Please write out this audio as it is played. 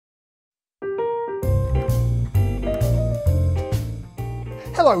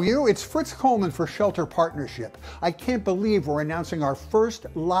Hello you, it's Fritz Coleman for Shelter Partnership. I can't believe we're announcing our first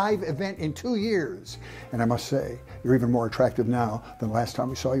live event in 2 years. And I must say, you're even more attractive now than last time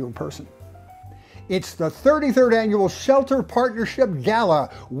we saw you in person. It's the 33rd Annual Shelter Partnership Gala,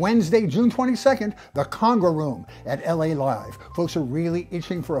 Wednesday, June 22nd, the Conga Room at LA Live. Folks are really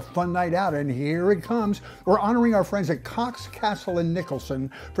itching for a fun night out, and here it comes. We're honoring our friends at Cox, Castle, and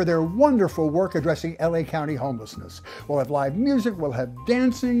Nicholson for their wonderful work addressing LA County homelessness. We'll have live music, we'll have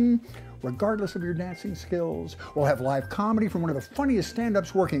dancing, regardless of your dancing skills. We'll have live comedy from one of the funniest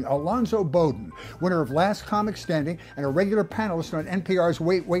stand-ups working, Alonzo Bowden, winner of Last Comic Standing and a regular panelist on NPR's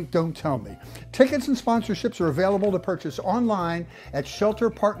Wait, Wait, Don't Tell Me. Tickets and sponsorships are available to purchase online at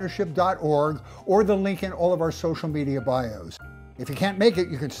shelterpartnership.org or the link in all of our social media bios. If you can't make it,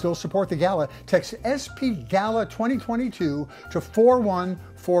 you can still support the gala. Text SP Gala 2022 to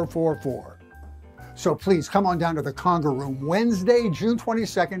 41444. So please come on down to the Conga Room, Wednesday, June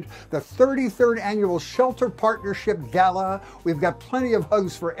 22nd, the 33rd Annual Shelter Partnership Gala. We've got plenty of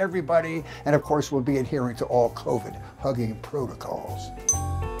hugs for everybody, and of course we'll be adhering to all COVID hugging protocols.